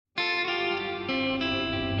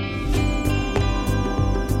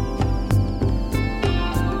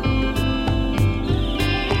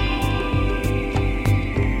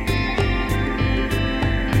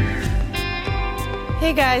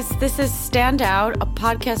Hey guys, this is Stand Out, a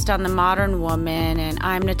podcast on the modern woman, and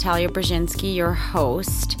I'm Natalia Brzezinski, your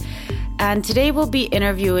host. And today we'll be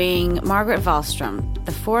interviewing Margot Wallström,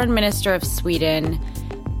 the foreign minister of Sweden,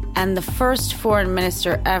 and the first foreign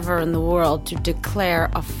minister ever in the world to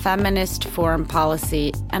declare a feminist foreign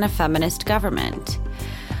policy and a feminist government.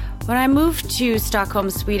 When I moved to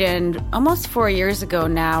Stockholm, Sweden, almost 4 years ago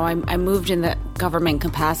now, I moved in the government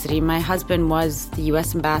capacity. My husband was the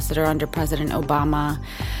U.S. ambassador under President Obama,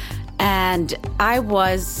 and I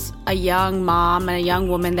was a young mom and a young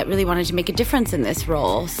woman that really wanted to make a difference in this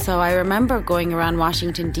role. So I remember going around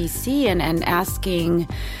Washington, D.C. and asking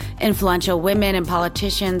influential women and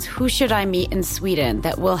politicians, who should I meet in Sweden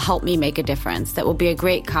that will help me make a difference, that will be a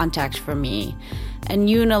great contact for me? And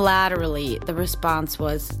unilaterally, the response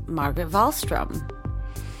was Margot Wallström.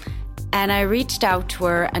 And I reached out to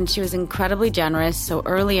her, and she was incredibly generous. So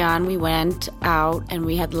early on, we went out and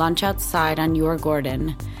we had lunch outside on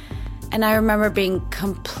Djurgården. And I remember being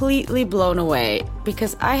completely blown away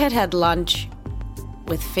because I had had lunch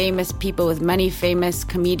with famous people, with many famous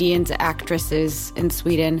comedians, actresses in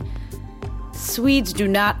Sweden. Swedes do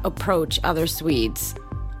not approach other Swedes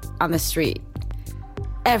on the street.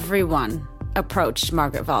 Everyone approached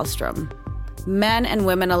Margot Wallström. Men and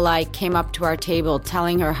women alike came up to our table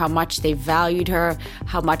telling her how much they valued her,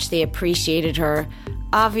 how much they appreciated her.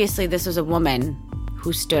 Obviously, this was a woman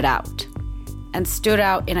who stood out, and stood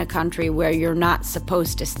out in a country where you're not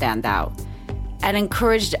supposed to stand out, and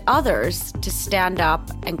encouraged others to stand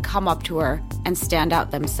up and come up to her and stand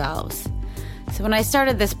out themselves. So when I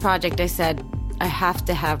started this project, I said, I have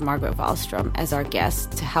to have Margot Wallström as our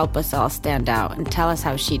guest to help us all stand out and tell us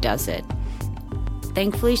how she does it.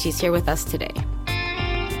 Thankfully, she's here with us today.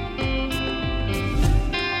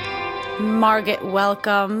 Margot,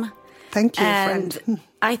 welcome. Thank you, and friend.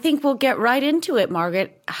 I think we'll get right into it, Margot.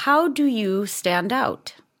 How do you stand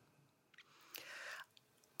out?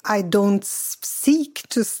 I don't seek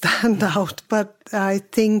to stand out, but I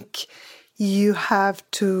think you have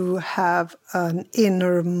to have an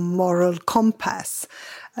inner moral compass.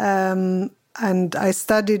 And I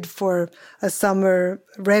studied for a summer,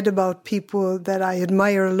 read about people that I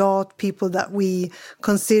admire a lot, people that we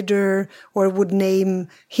consider or would name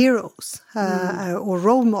heroes or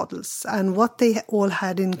role models. And what they all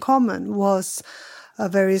had in common was a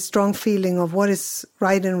very strong feeling of what is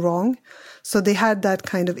right and wrong. So they had that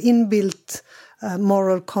kind of inbuilt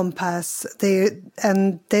moral compass.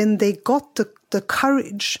 And then they got the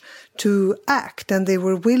courage to act, and they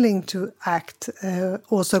were willing to act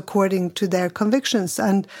also according to their convictions.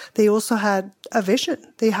 And they also had a vision.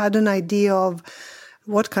 They had an idea of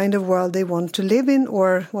what kind of world they want to live in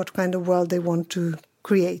or what kind of world they want to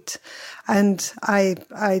create. And I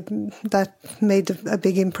that made a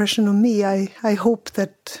big impression on me. I hope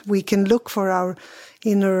that we can look for our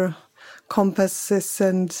inner compasses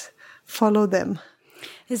and follow them.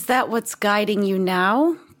 Is that what's guiding you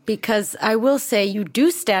now? Because I will say you do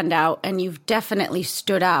stand out, and you've definitely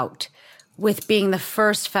stood out with being the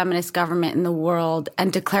first feminist government in the world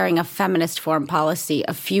and declaring a feminist foreign policy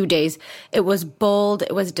a few days. It was bold,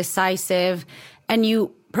 it was decisive, and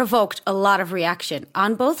you provoked a lot of reaction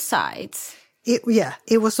on both sides.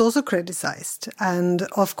 It was also criticized. And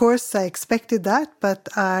of course, I expected that, but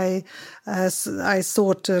I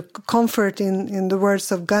sought comfort in the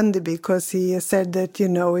words of Gandhi, because he said that,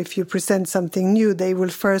 if you present something new, they will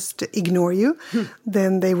first ignore you,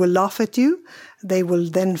 then they will laugh at you, they will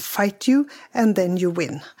then fight you, and then you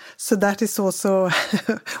win. So that is also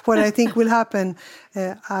what I think will happen.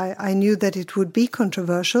 I knew that it would be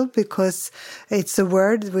controversial because it's a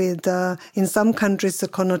word with, in some countries, a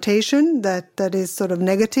connotation that is sort of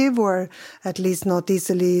negative or at least not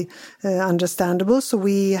easily understandable. So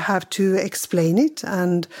we have to explain it,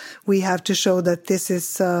 and we have to show that this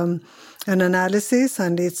is an analysis,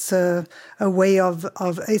 and it's a way of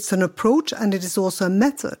it's an approach, and it is also a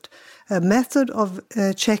method of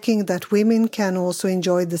checking that women can also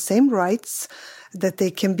enjoy the same rights, that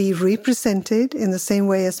they can be represented in the same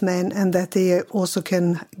way as men, and that they also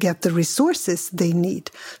can get the resources they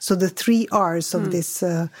need. So the 3 R's of this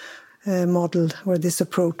model or this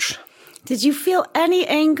approach. Did you feel any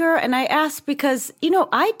anger? And I ask because,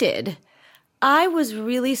 I did. I was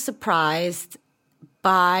really surprised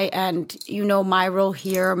by, and my role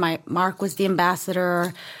here, Mark was the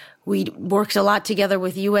ambassador. We worked a lot together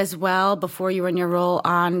with you as well before you were in your role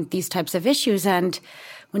on these types of issues. And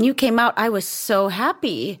when you came out, I was so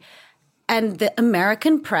happy. And the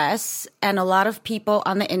American press and a lot of people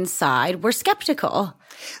on the inside were skeptical.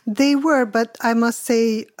 They were, but I must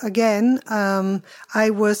say again, I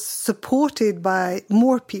was supported by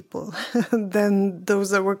more people than those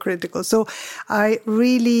that were critical. So I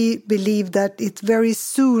really believe that it very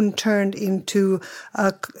soon turned into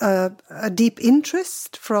a deep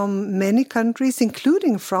interest from many countries,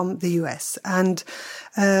 including from the US, and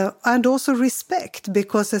also respect,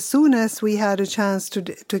 because as soon as we had a chance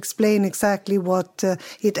to explain exactly what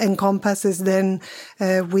it encompasses, then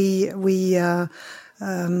we're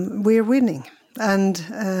winning. And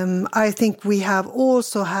I think we have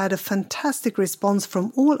also had a fantastic response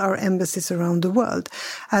from all our embassies around the world.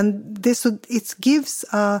 And it gives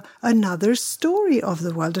another story of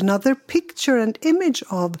the world, another picture and image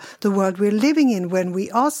of the world we're living in, when we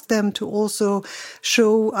ask them to also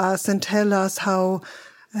show us and tell us how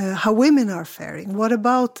women are faring. What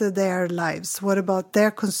about their lives? What about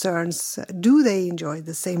their concerns? Do they enjoy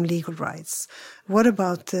the same legal rights? What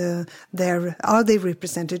about are they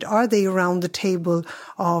represented? Are they around the table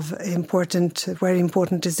of where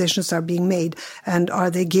important decisions are being made? And are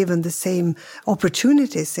they given the same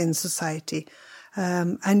opportunities in society?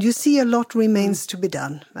 And you see a lot remains to be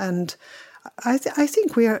done. And I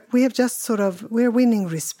think we're winning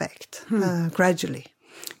respect gradually.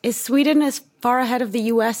 Is Sweden as far ahead of the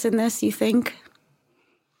U.S. in this, you think?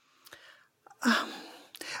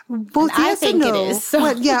 Both yes and no. It is. So.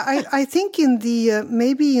 Well, yeah, I think in the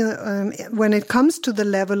when it comes to the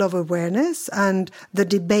level of awareness and the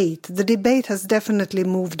debate has definitely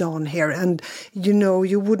moved on here. And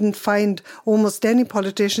you wouldn't find almost any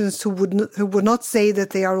politicians who would not say that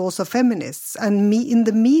they are also feminists, and in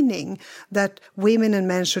the meaning that women and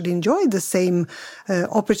men should enjoy the same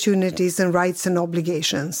opportunities and rights and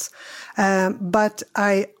obligations. But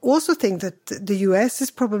I also think that the US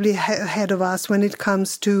is probably ahead of us when it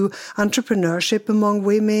comes to entrepreneurship among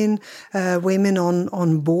women, women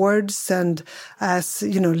on boards, and as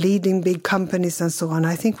leading big companies and so on.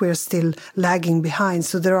 I think we're still lagging behind.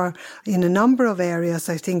 So there are, in a number of areas,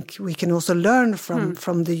 I think we can also learn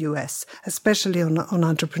from the US, especially on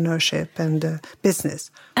entrepreneurship and business.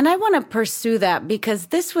 And I want to pursue that, because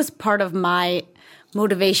this was part of my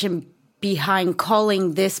motivation behind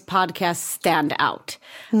calling this podcast Stand Out.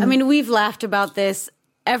 I mean, we've laughed about this.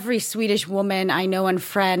 Every Swedish woman I know and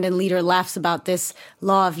friend and leader laughs about this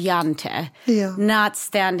law of Jante, not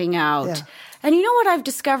standing out. Yeah. And you know what I've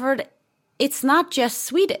discovered? It's not just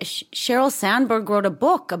Swedish. Sheryl Sandberg wrote a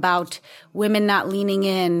book about women not leaning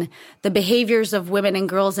in, the behaviors of women and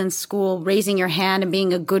girls in school, raising your hand and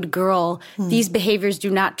being a good girl. These behaviors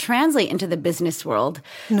do not translate into the business world.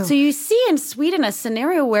 No. So you see in Sweden a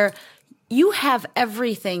scenario where you have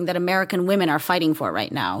everything that American women are fighting for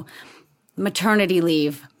right now. Maternity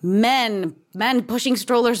leave, men pushing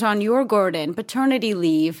strollers on your Gordon, paternity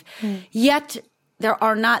leave. Yet there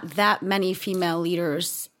are not that many female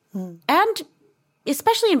leaders. And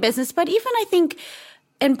especially in business, but even I think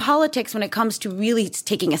in politics, when it comes to really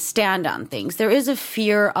taking a stand on things, there is a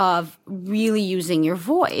fear of really using your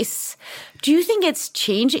voice. Do you think it's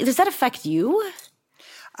changing? Does that affect you?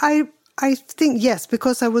 I think yes,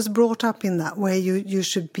 because I was brought up in that way.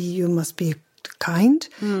 You must be kind.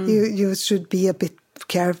 You should be a bit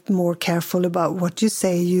more careful about what you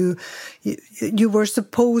say. You were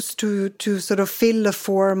supposed to sort of fill a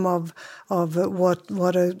form of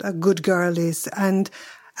what a good girl is. And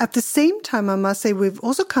at the same time, I must say, we've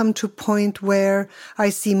also come to a point where I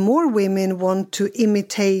see more women want to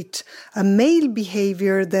imitate a male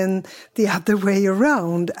behavior than the other way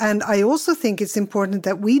around. And I also think it's important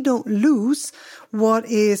that we don't lose what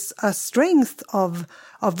is a strength of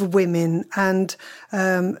women, and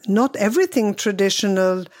not everything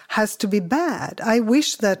traditional has to be bad. I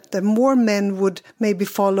wish that more men would maybe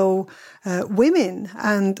follow women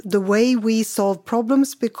and the way we solve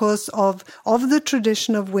problems because of the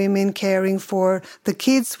tradition of women caring for the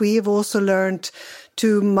kids. We have also learned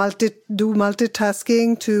to do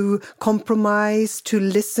multitasking, to compromise, to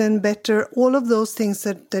listen better, all of those things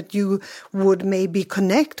that you would maybe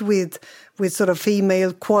connect with sort of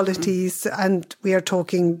female qualities. And we are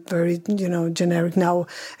talking very, generic now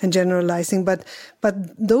and generalizing, but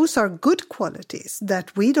those are good qualities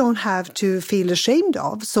that we don't have to feel ashamed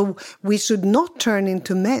of. So we should not turn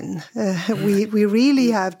into men. We really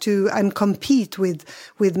have to and compete with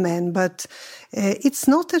men, but it's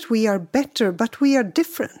not that we are better, but we are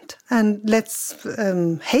different. And let's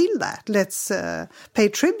hail that. Let's pay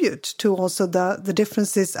tribute to also the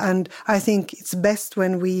differences. And I think it's best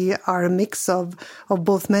when we are a mix of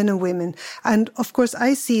both men and women. And of course,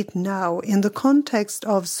 I see it now in the context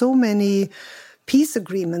of so many peace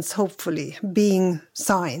agreements, hopefully, being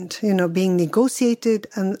signed, being negotiated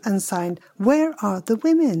and signed. Where are the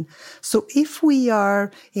women? So if we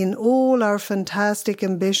are in all our fantastic,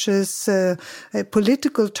 ambitious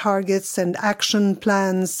political targets and action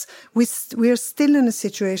plans, we are still in a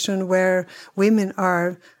situation where women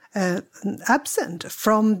are absent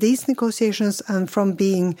from these negotiations and from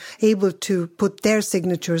being able to put their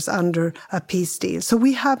signatures under a peace deal. So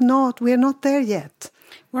we are not there yet.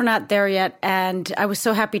 We're not there yet. And I was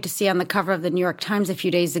so happy to see on the cover of the New York Times a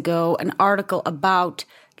few days ago an article about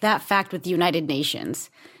that fact with the United Nations.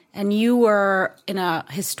 And you were in a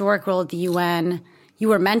historic role at the UN. You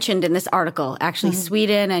were mentioned in this article, actually,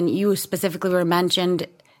 Sweden, and you specifically were mentioned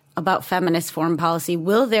about feminist foreign policy.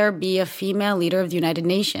 Will there be a female leader of the United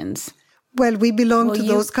Nations? Well, we belong to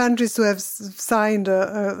those countries who have signed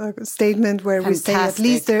a statement where we say at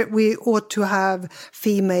least we ought to have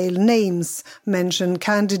female names mentioned,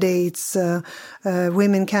 candidates,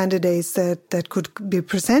 women candidates that could be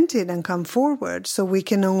presented and come forward. So we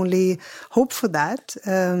can only hope for that.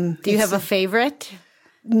 Do you have a favorite?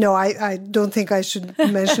 No, I don't think I should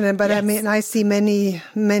mention it, but yes. I mean, I see many,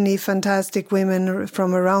 many fantastic women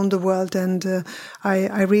from around the world, and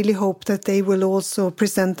I really hope that they will also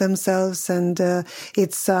present themselves. And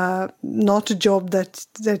it's not a job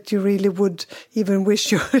that you really would even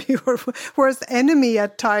wish your worst enemy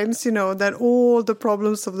at times, that all the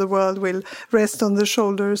problems of the world will rest on the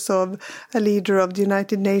shoulders of a leader of the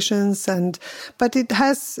United Nations. But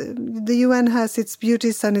the UN has its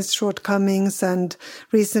beauties and its shortcomings, and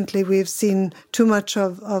recently we've seen too much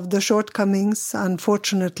of the shortcomings,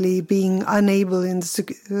 unfortunately, being unable in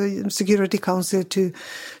the Security Council to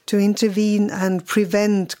intervene and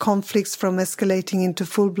prevent conflicts from escalating into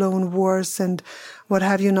full-blown wars and what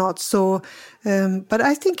have you not. So, but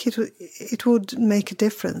I think it would make a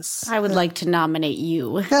difference. I would like to nominate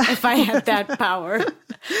you if I had that power.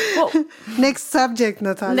 Well, next subject,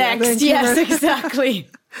 Natalia. Next, yes, exactly.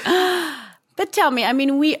 But tell me, I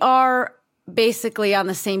mean, we are basically on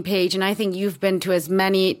the same page, and I think you've been to as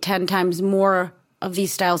many, 10 times more of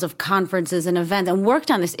these styles of conferences and events and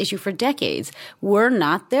worked on this issue for decades. We're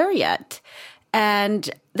not there yet. And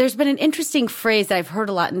there's been an interesting phrase that I've heard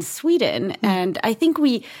a lot in Sweden, and I think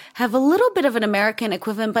we have a little bit of an American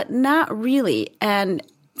equivalent, but not really. And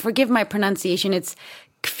forgive my pronunciation, it's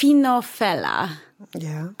kvinnofälla.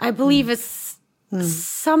 Yeah. I believe it's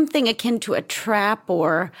something akin to a trap,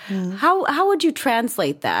 or how would you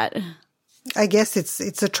translate that? I guess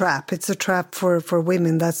it's a trap. It's a trap for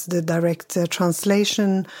women. That's the direct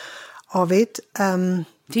translation of it. Have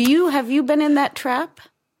you been in that trap?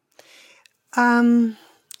 I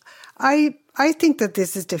think that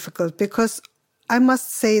this is difficult because I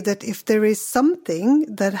must say that if there is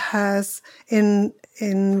something that has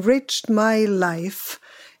enriched my life,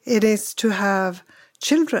 it is to have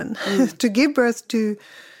children, to give birth to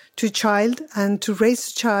a child and to raise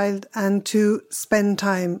a child and to spend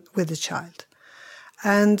time with a child.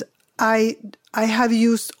 And I have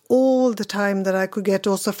used all the time that I could get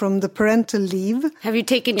also from the parental leave. Have you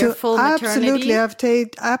taken your full maternity? Absolutely. I've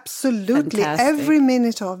taken absolutely every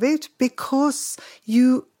minute of it, because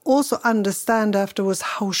you also understand afterwards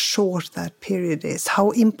how short that period is,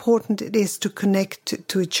 how important it is to connect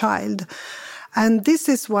to a child. And this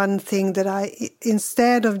is one thing that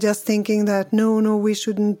instead of just thinking that, no, we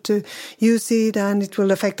shouldn't use it and it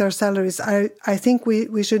will affect our salaries, I think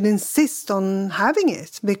we should insist on having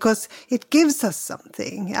it, because it gives us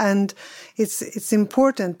something and it's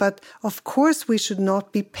important. But of course, we should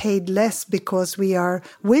not be paid less because we are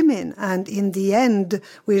women. And in the end,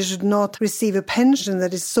 we should not receive a pension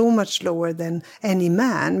that is so much lower than any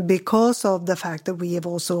man because of the fact that we have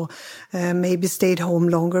also maybe stayed home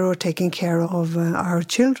longer or taken care of our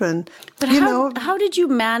children. But how did you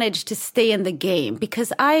manage to stay in the game?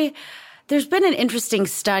 Because there's been an interesting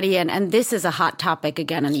study, and this is a hot topic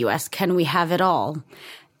again in the U.S. Can we have it all?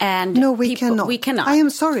 And no, we cannot. We cannot. I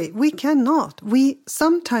am sorry, we cannot.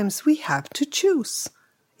 Sometimes we have to choose.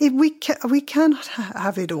 We cannot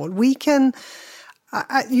have it all. We can.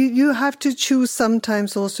 You have to choose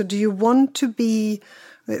sometimes. Also, do you want to be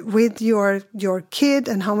with your kid,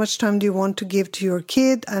 and how much time do you want to give to your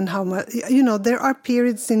kid, and how much, there are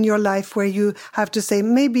periods in your life where you have to say,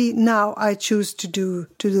 maybe now I choose to do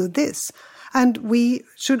this. And we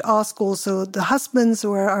should ask also the husbands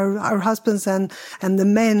or our husbands and the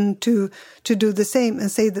men to do the same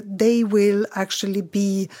and say that they will actually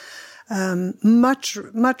be much,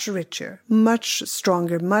 much richer, much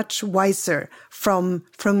stronger, much wiser from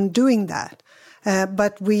doing that.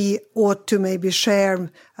 But we ought to maybe share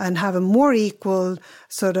and have a more equal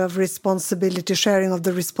sort of responsibility, sharing of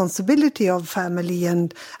the responsibility of family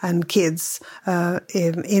and kids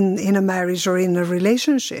in a marriage or in a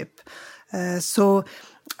relationship.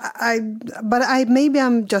 Maybe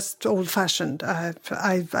I'm just old-fashioned.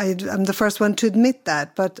 I'm the first one to admit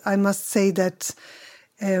that, but I must say that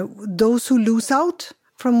those who lose out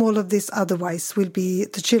from all of this otherwise will be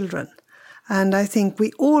the children. And I think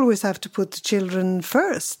we always have to put the children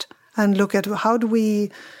first and look at how do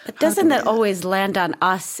we... But doesn't that always land on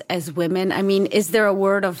us as women? I mean, is there a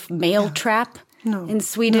word of male trap in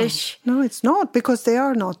Swedish? No, it's not, because they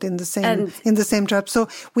are not in the same trap. So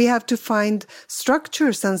we have to find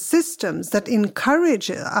structures and systems that encourage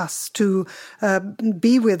us to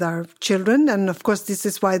be with our children. And of course, this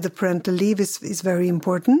is why the parental leave is very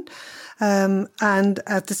important. And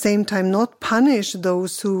at the same time, not punish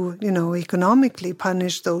those who, economically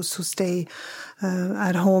punish those who stay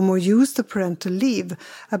at home or use the parental leave.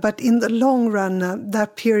 But in the long run,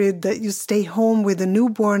 that period that you stay home with a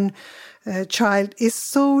newborn child is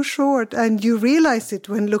so short, and you realize it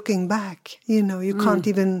when looking back. You can't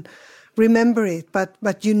even remember it,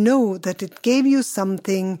 but you know that it gave you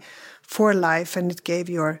something for life, and it gave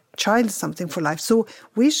your child something for life. So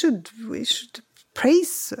we should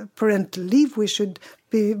praise parental leave. We should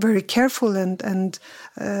be very careful and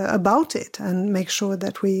about it, and make sure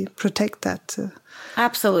that we protect that.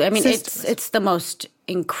 Absolutely. I mean, it's the most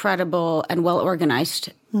incredible and well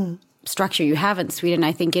organized structure you have in Sweden.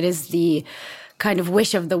 I think it is the kind of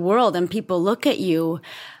wish of the world, and people look at you.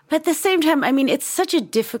 But at the same time, I mean, it's such a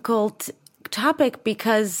difficult topic,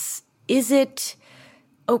 because is it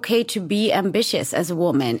okay to be ambitious as a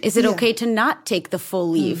woman? Is it okay to not take the full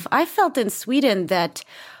leave? I felt in Sweden that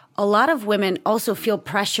a lot of women also feel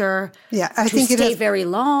pressure to stay very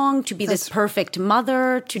long, to be this perfect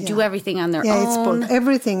mother, to do everything on their own. Yeah, it's both.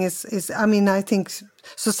 Everything is, I mean, I think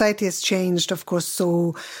society has changed, of course,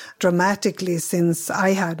 so dramatically since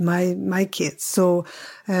I had my kids. So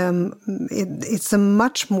it's a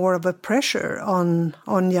much more of a pressure on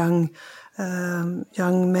young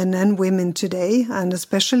men and women today, and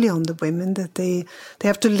especially on the women, that they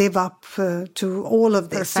have to live up to all of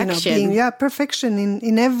this. Perfection. Perfection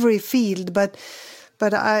in every field. But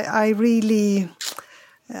I really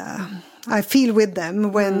I feel with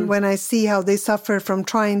them when I see how they suffer from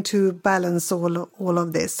trying to balance all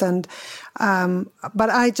of this. And but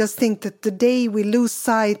I just think that the day we lose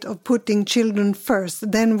sight of putting children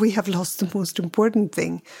first, then we have lost the most important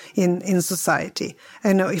thing in society.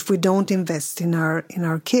 If we don't invest in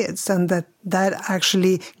our kids, and that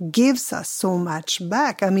actually gives us so much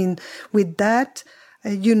back. I mean, with that,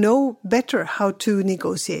 you know better how to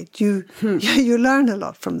negotiate. You learn a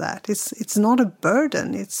lot from that. It's not a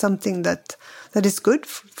burden. It's something that is good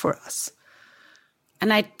for us.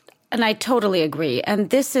 And I totally agree. And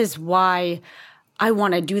this is why I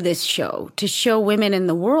want to do this show, to show women in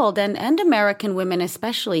the world, and American women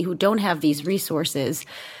especially, who don't have these resources,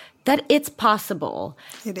 that it's possible.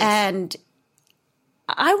 It is. And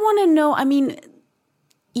I want to know, I mean,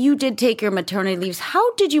 you did take your maternity leaves.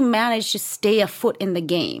 How did you manage to stay a foot in the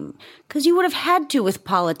game? Because you would have had to with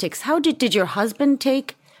politics. How did your husband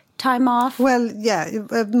take time off? Well, yeah,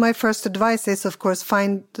 my first advice is, of course,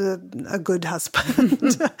 find a good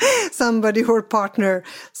husband, somebody or partner,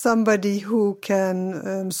 somebody who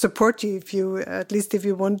can support you at least if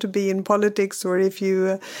you want to be in politics, or if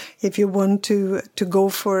you want to go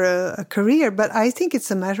for a career. But I think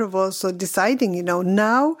it's a matter of also deciding,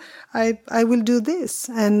 now I will do this.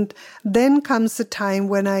 And then comes a time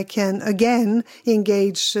when I can again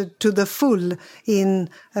engage to the full in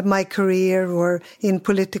my career or in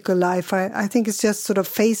political life. I think it's just sort of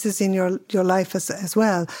phases in your life as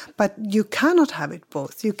well. But you cannot have it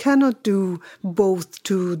both. You cannot do both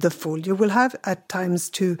to the full. You will have at times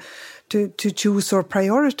to choose or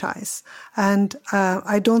prioritize. And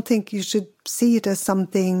I don't think you should see it as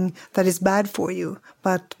something that is bad for you,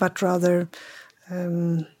 but rather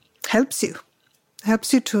helps you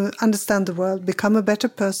to understand the world, become a better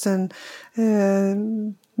person,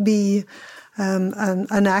 be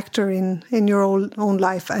an actor in your own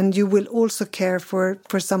life, and you will also care for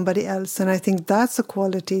somebody else. And I think that's a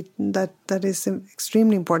quality that is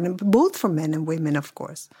extremely important, both for men and women, of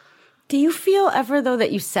course. Do you feel ever, though,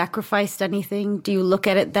 that you sacrificed anything? Do you look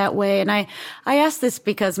at it that way? And I ask this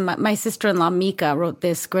because my sister-in-law, Mika, wrote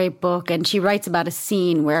this great book, and she writes about a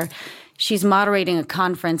scene where she's moderating a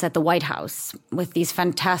conference at the White House with these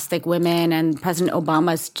fantastic women, and President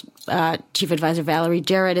Obama's chief advisor, Valerie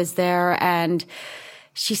Jarrett, is there. And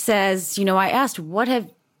she says, I asked, what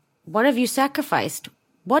have you sacrificed?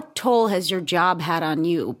 What toll has your job had on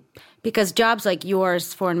you? Because jobs like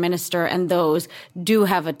yours, foreign minister, and those do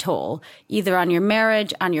have a toll, either on your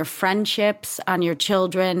marriage, on your friendships, on your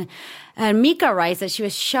children. And Mika writes that she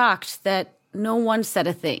was shocked that no one said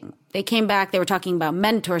a thing. They came back, they were talking about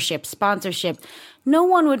mentorship, sponsorship. No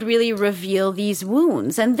one would really reveal these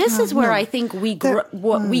wounds. And this is where I think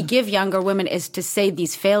what we give younger women is to say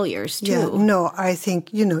these failures too. Yeah, no, I think,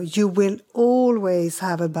 you will always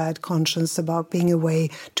have a bad conscience about being away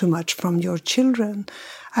too much from your children.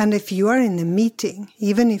 And if you are in a meeting,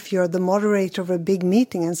 even if you're the moderator of a big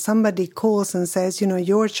meeting and somebody calls and says,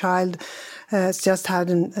 your child has just had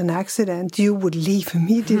an accident, you would leave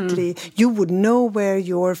immediately. You would know where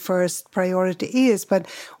your first priority is.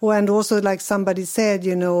 And also like somebody said,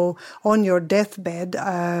 on your deathbed,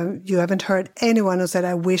 you haven't heard anyone who said,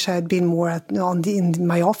 I wish I had been more in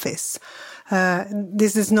my office.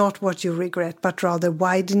 This is not what you regret, but rather,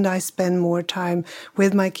 why didn't I spend more time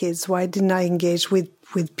with my kids? Why didn't I engage with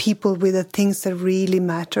people, with the things that really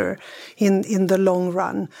matter in the long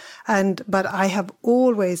run? But I have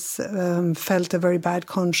always felt a very bad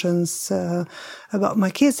conscience about my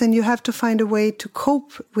kids, and you have to find a way to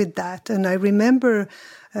cope with that. And I remember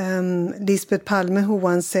Lisbeth Palme, who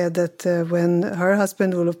once said that when her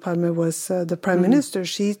husband Olof Palme was the prime minister,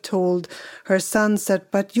 she told her sons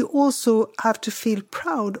that, but you also have to feel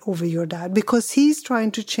proud over your dad because he's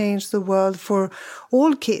trying to change the world for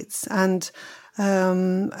all kids, and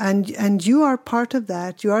you are part of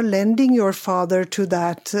that. You are lending your father to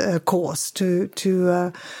that cause, to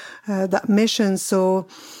that mission. So.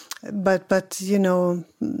 But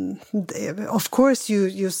of course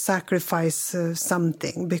you sacrifice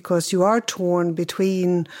something because you are torn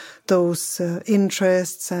between those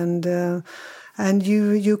interests, and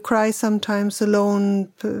you cry sometimes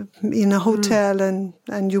alone in a hotel,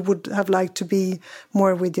 and you would have liked to be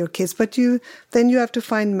more with your kids. But then you have to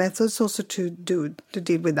find methods also to deal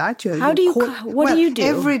with that. What do you do?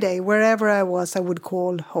 Every day, wherever I was, I would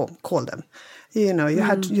call them. You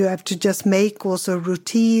have to just make also a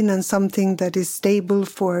routine and something that is stable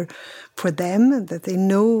for them, and that they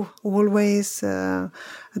know always that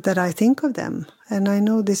I think of them. And I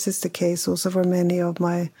know this is the case also for many of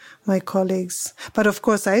my colleagues. But of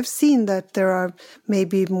course, I've seen that there are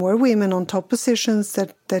maybe more women on top positions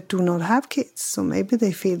that do not have kids. So maybe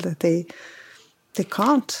they feel that they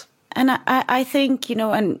can't. And I think,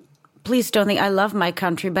 and please don't think I love my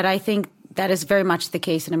country, but I think that is very much the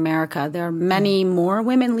case in America. There are many more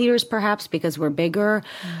women leaders, perhaps, because we're bigger.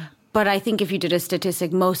 But I think if you did a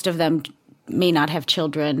statistic, most of them may not have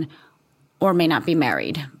children or may not be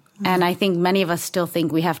married. And I think many of us still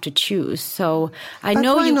think we have to choose. So I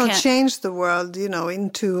know you can't. Why not change the world,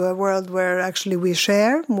 into a world where actually we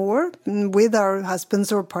share more with our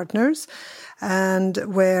husbands or partners, and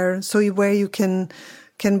where you can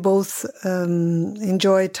both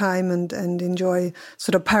enjoy time and enjoy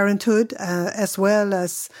sort of parenthood as well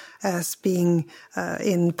as being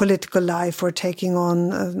in political life or taking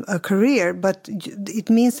on a career. But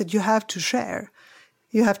it means that you have to share.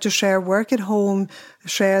 You have to share work at home,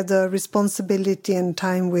 share the responsibility and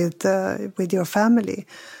time with your family.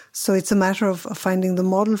 So it's a matter of finding the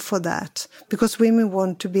model for that, because women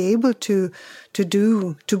want to be able to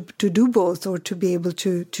do both, or to be able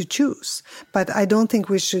to choose. But I don't think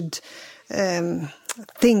we should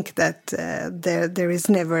think that there is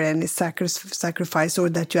never any sacrifice, or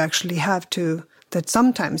that you actually have to. That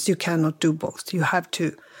sometimes you cannot do both. You have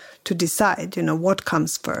to decide, what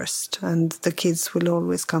comes first, and the kids will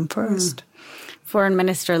always come first. Foreign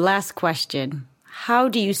Minister, last question: how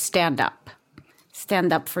do you stand up?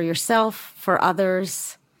 Stand up for yourself, for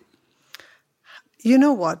others? You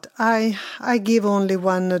know what? I give only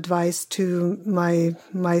one advice to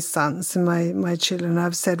my sons and my children.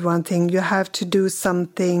 I've said one thing: you have to do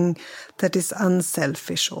something that is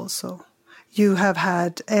unselfish also. You have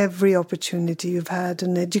had every opportunity. You've had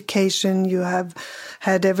an education. You have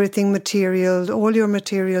had everything material, all your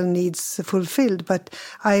material needs fulfilled. But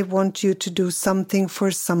I want you to do something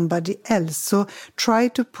for somebody else. So try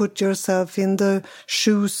to put yourself in the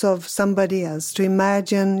shoes of somebody else, to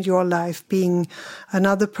imagine your life being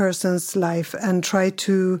another person's life, and try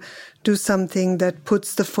to do something that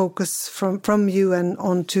puts the focus from you and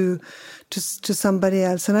onto to somebody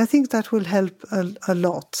else. And I think that will help a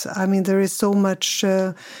lot. I mean, there is so much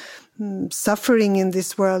suffering in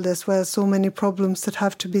this world as well, so many problems that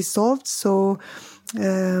have to be solved. So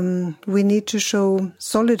we need to show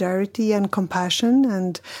solidarity and compassion,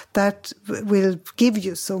 and that will give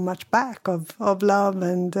you so much back of love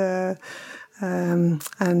and the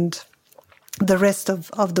rest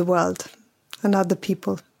of the world and other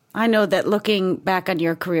people. I know that looking back on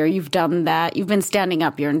your career, you've done that. You've been standing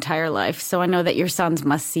up your entire life. So I know that your sons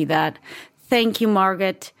must see that. Thank you,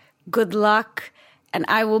 Margaret. Good luck. And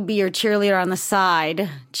I will be your cheerleader on the side,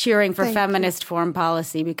 cheering for feminist foreign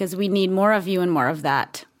policy, because we need more of you and more of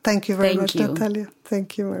that. Thank you very much, Natalia.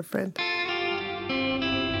 Thank you, my friend.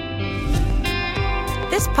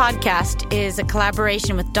 This podcast is a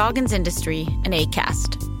collaboration with Dagens Industry and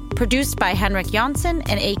Acast. Produced by Henrik Jonsson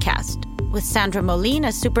and Acast, with Sandra Molin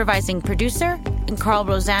as supervising producer and Carl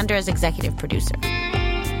Rosander as executive producer.